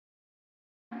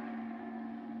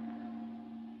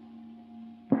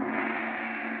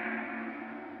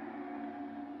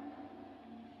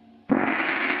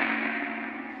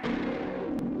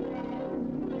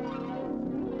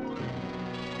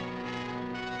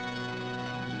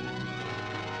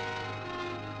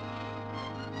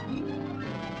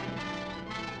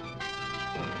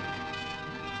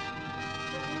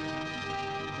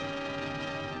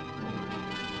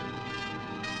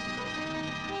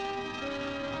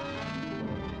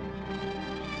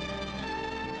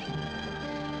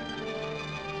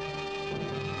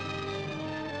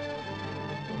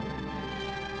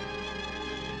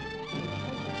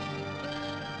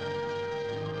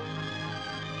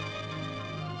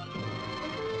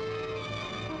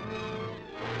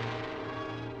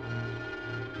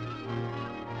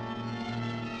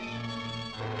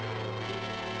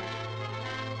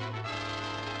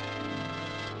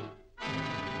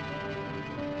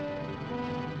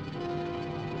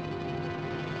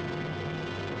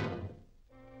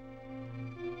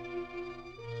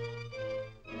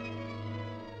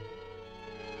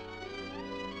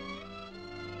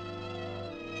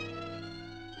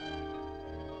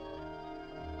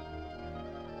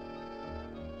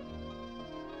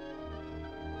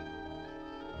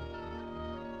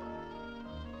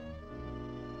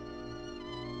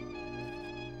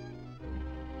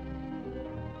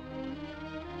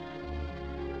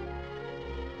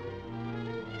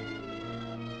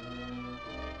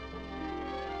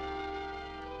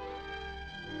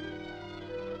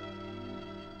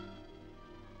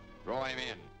him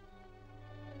in.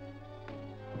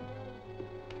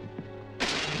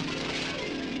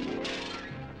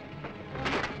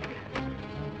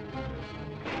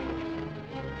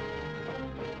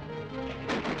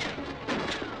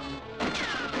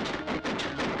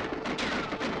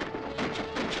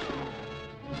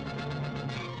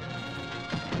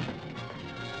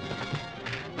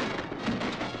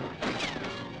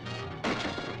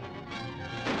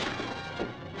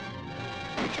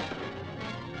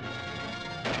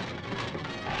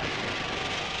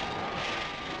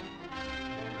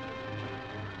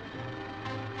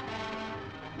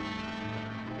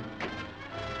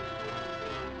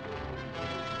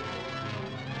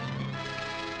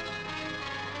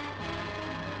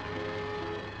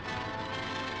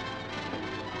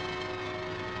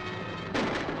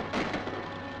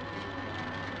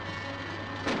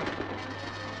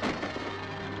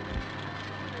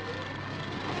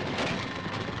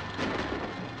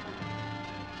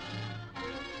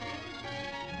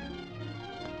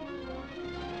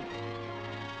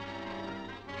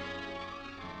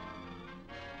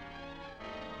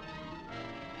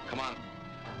 Come on.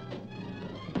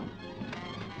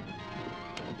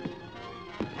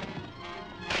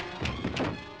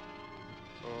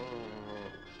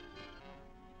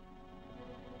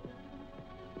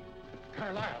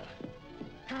 Carlyle!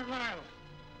 Carlyle!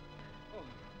 Oh.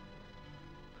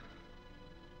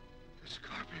 The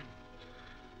Scorpion.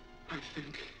 I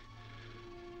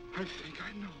think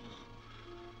I know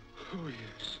who he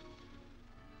is.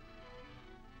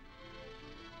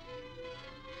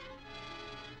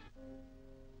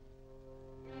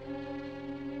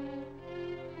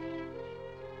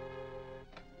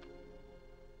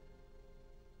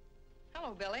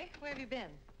 Hello, Billy. Where have you been?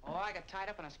 Oh, I got tied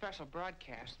up in a special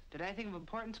broadcast. Did anything of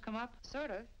importance come up?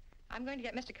 Sort of. I'm going to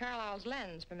get Mr. Carlyle's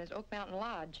lens from his Oak Mountain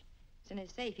Lodge. It's in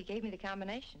his safe. He gave me the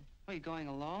combination. Are you going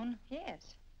alone?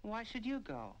 Yes. Why should you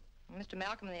go? Well, Mr.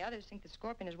 Malcolm and the others think the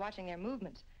Scorpion is watching their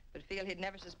movements, but feel he'd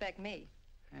never suspect me.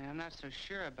 I'm not so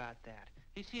sure about that.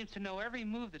 He seems to know every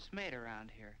move that's made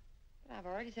around here. But I've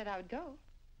already said I would go.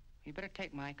 You better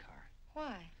take my car.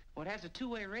 Why? Well, it has a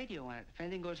two-way radio in it. If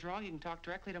anything goes wrong, you can talk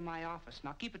directly to my office. And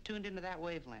I'll keep it tuned into that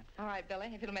wavelength. All right,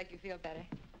 Billy, if it'll make you feel better.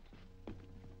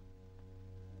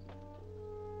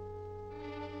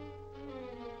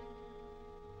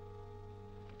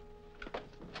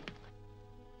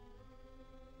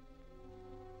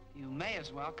 You may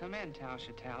as well come in, Tal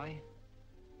Shatali.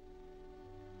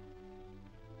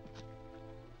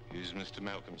 Is Mr.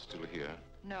 Malcolm still here?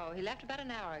 No, he left about an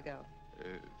hour ago.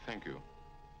 Thank you.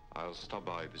 I'll stop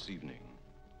by this evening.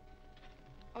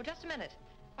 Oh, just a minute.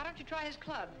 Why don't you try his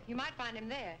club? You might find him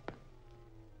there.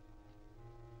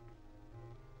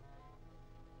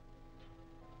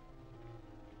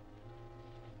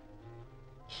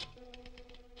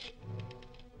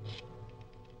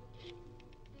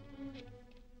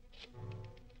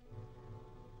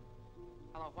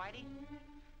 Hello, Whitey?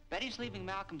 Betty's leaving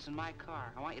Malcolm's in my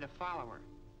car. I want you to follow her.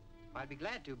 I'd be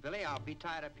glad to, Billy. I'll be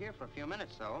tied up here for a few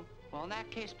minutes, though. Well, in that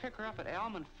case, pick her up at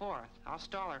Elm and 4th. I'll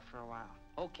stall her for a while.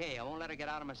 Okay, I won't let her get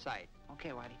out of my sight. Okay,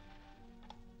 Whitey.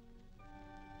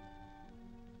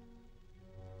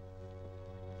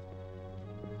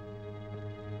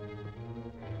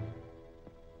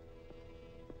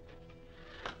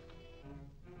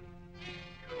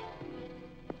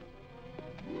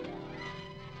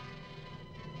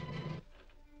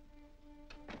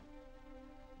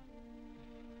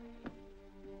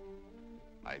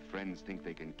 My friends think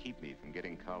they can keep me from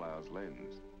getting Carlyle's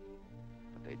lens,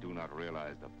 but they do not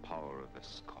realize the power of the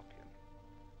Scorpion.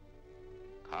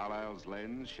 Carlyle's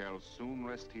lens shall soon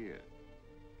rest here.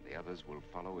 The others will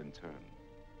follow in turn.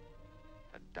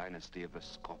 The dynasty of the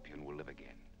Scorpion will live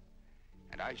again,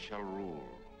 and I shall rule,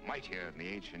 mightier than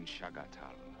the ancient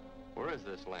Shagatal. Where is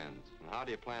this lens, and how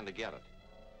do you plan to get it?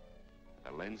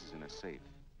 The lens is in a safe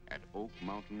at Oak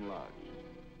Mountain Lodge.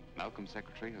 Malcolm's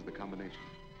secretary has the combination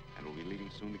and will be leaving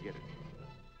soon to get it.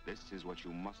 This is what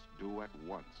you must do at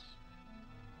once.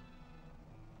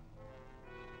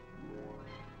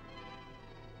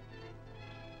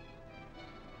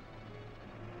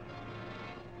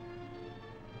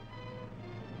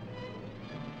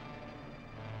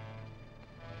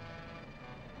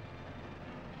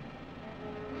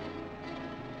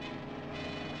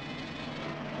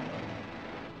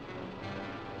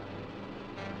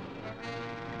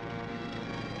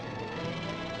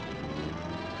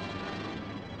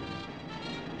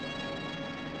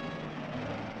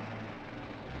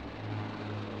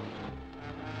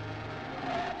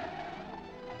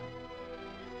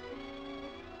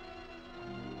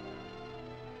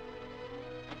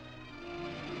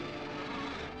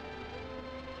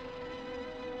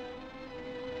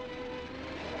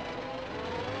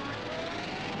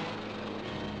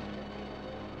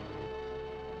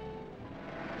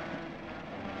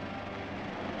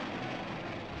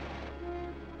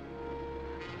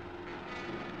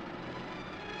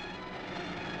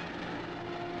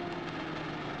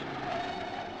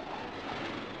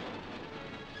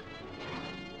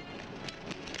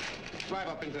 Slide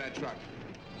up into that truck.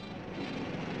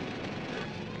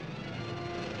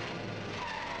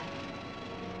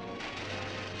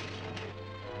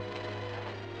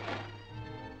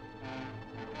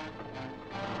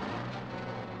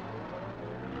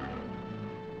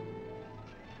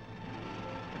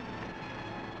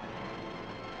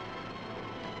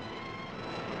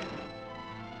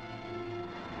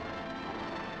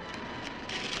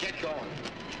 Get going.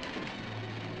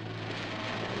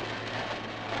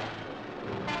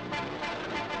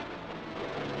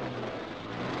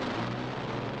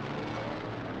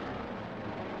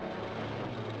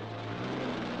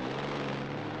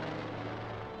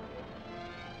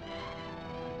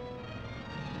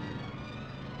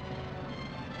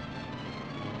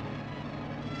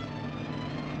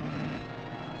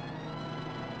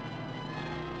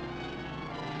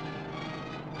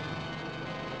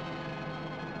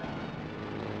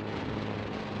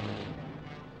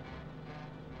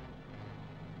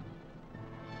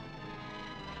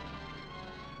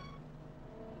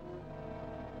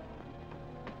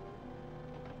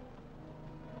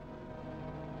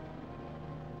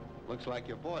 Looks like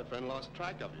your boyfriend lost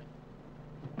track of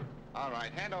you. All right,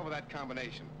 hand over that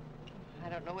combination. I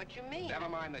don't know what you mean. Never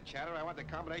mind the chatter. I want the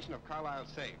combination of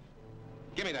Carlisle's safe.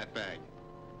 Give me that bag.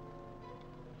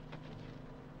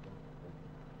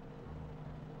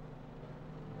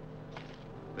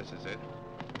 This is it.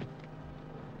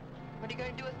 What are you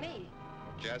going to do with me?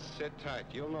 Just sit tight.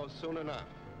 You'll know soon enough.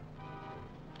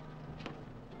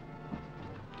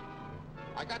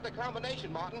 I got the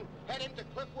combination, Martin. Head into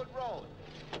Cliffwood Road.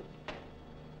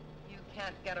 You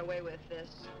can't get away with this.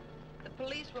 The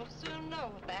police will soon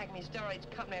know what the Acme Storage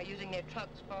Company are using their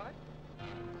trucks for.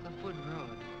 Cliffwood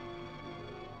Road.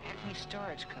 Acme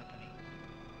Storage Company.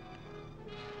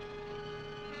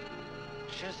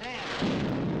 Shazam!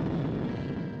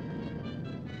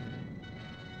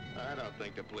 I don't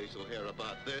think the police will hear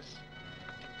about this.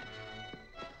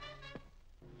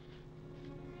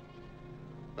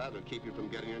 That'll keep you from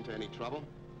getting into any trouble.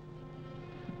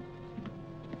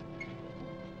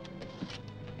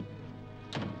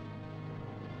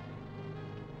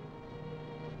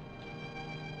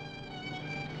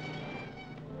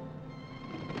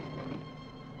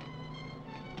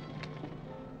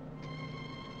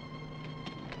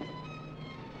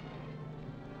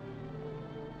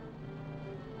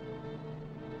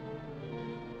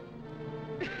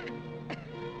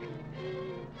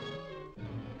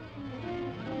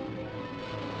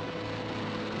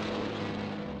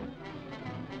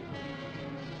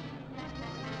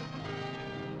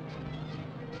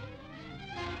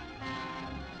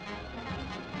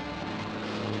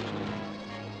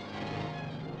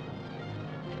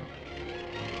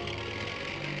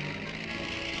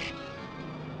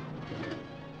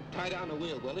 Tie down the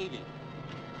wheel. We're leaving.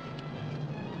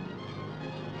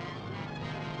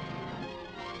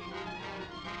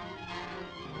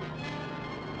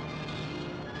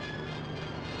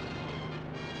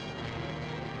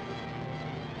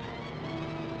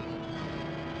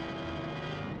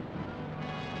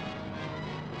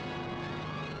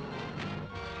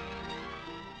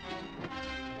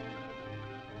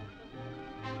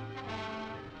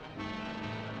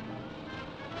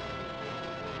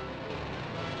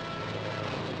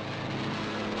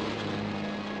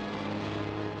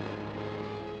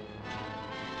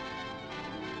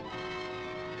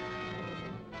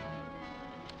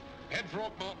 Head for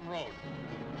Oak Mountain Road.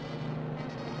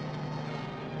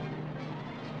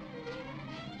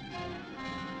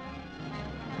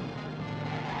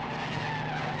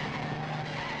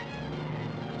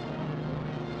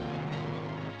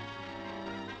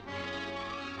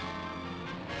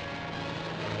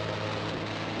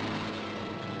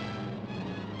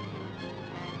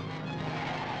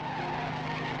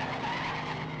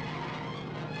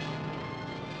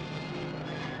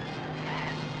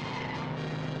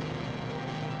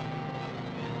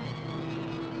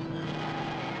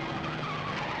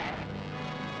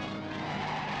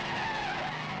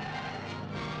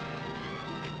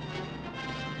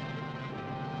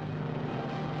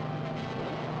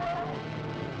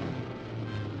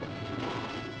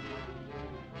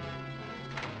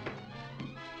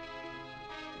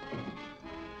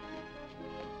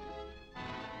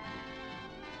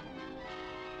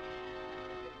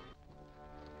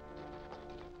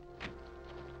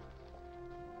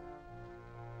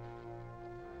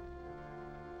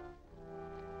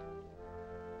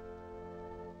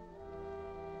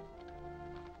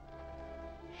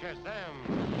 Shazam!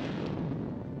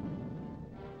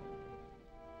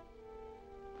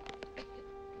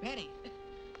 Betty!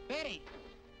 Betty!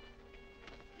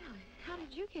 How did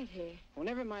you get here? Well,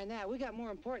 never mind that. We got more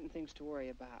important things to worry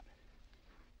about.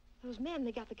 Those men,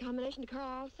 they got the combination to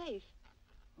Carlisle's safe.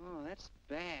 Oh, that's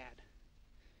bad.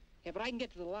 Yeah, but I can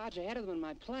get to the lodge ahead of them in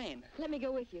my plane. Let me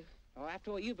go with you. Oh,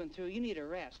 after what you've been through, you need a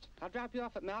rest. I'll drop you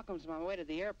off at Malcolm's on my way to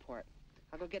the airport.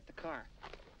 I'll go get the car.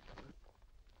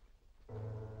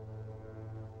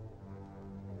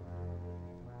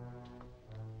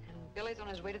 And Billy's on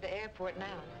his way to the airport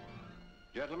now.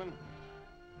 Gentlemen,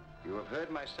 you have heard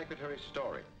my secretary's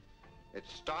story.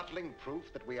 It's startling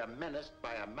proof that we are menaced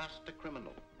by a master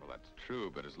criminal. Well, that's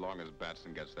true, but as long as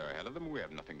Batson gets there ahead of them, we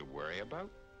have nothing to worry about.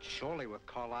 Surely with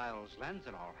Carlisle's lens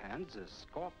in our hands, the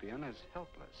Scorpion is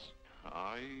helpless.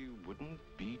 I wouldn't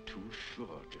be too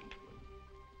sure, gentlemen.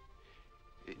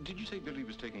 Did you say Billy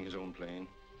was taking his own plane?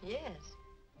 Yes.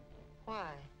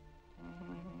 Why?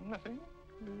 Nothing.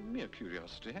 Mere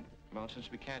curiosity. Well,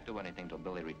 since we can't do anything till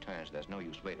Billy returns, there's no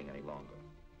use waiting any longer.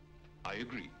 I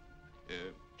agree.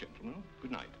 Gentlemen,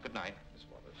 good night. Good night. Miss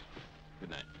Wallace.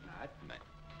 Good night. Night. Good night.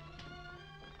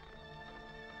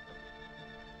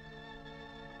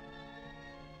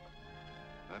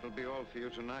 That'll be all for you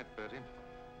tonight, Betty.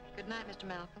 Good night, Mr.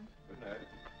 Malcolm. Good night.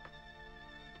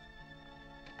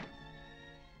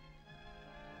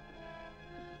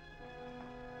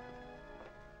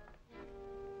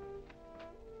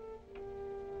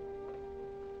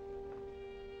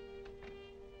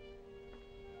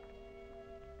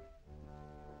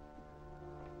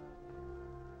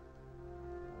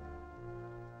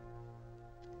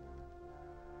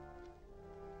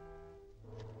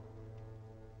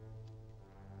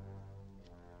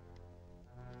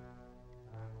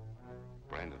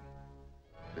 Brandon,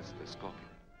 this is the Scorpion.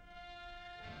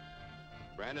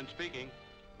 Brandon speaking.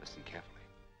 Listen carefully.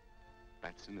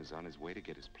 Batson is on his way to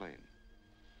get his plane.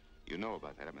 You know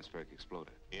about that atmospheric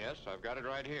exploder. Yes, I've got it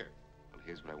right here. Well,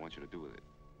 here's what I want you to do with it.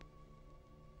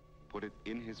 Put it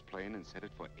in his plane and set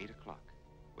it for 8 o'clock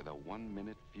with a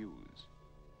 1-minute fuse.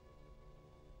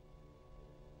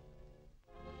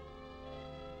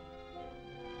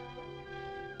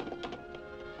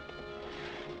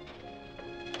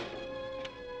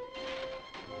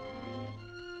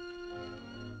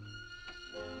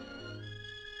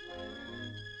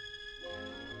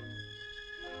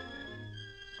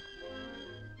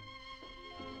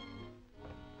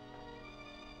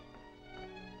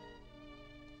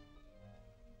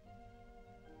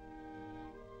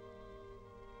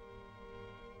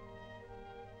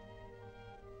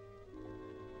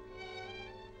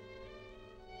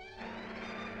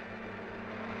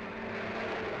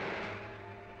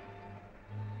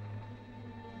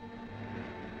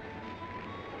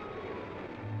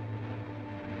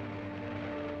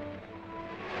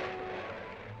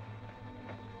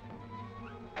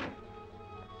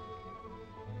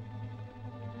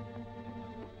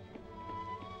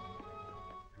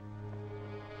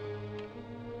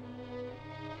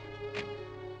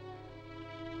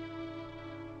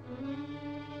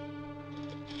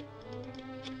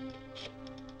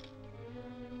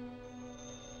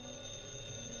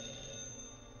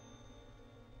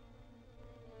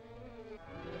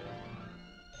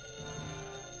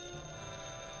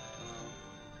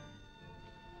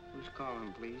 Who's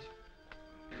calling, please?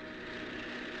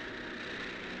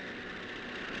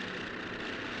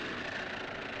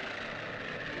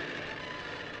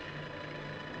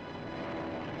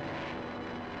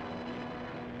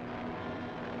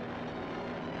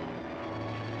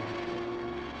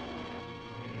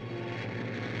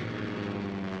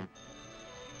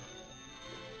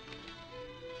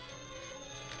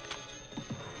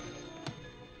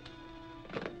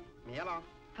 Hello?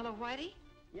 Hello, Whitey?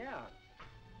 Yeah.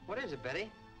 What is it, Betty?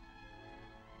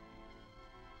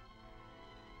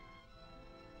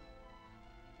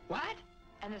 What?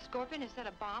 And the Scorpion has set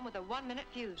a bomb with a 1-minute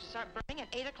fuse to start burning at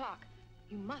 8 o'clock.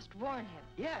 You must warn him.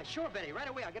 Yeah, sure, Betty. Right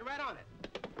away. I'll get right on it.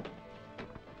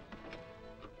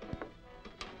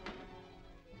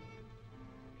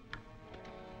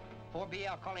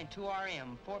 "4BL calling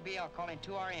 2RM. 4BL calling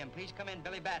 2RM. Please come in,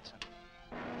 Billy Batson."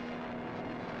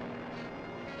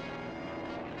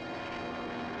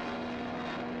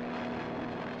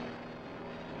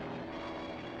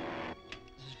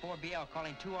 This is 4BL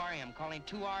calling 2RM. Calling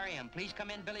 2RM. Please come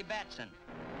in, Billy Batson.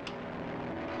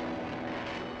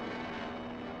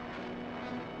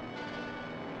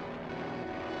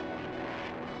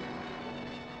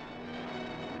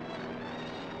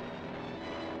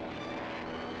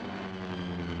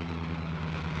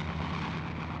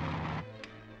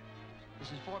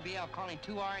 This is 4BL calling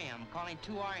 2RM. Calling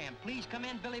 2RM. Please come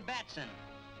in, Billy Batson.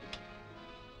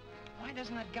 Why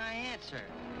doesn't that guy answer?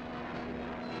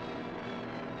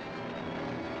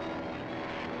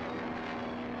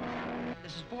 The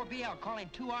This is 4BL calling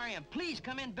 2RM. Please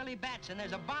come in, Billy Batson.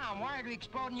 There's a bomb wired to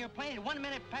explode in your plane at 1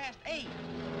 minute past 8.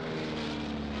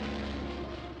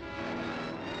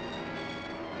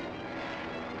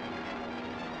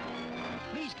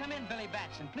 Please come in, Billy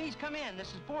Batson. Please come in. This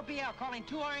is 4BL calling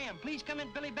 2RM. Please come in,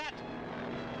 Billy Batson.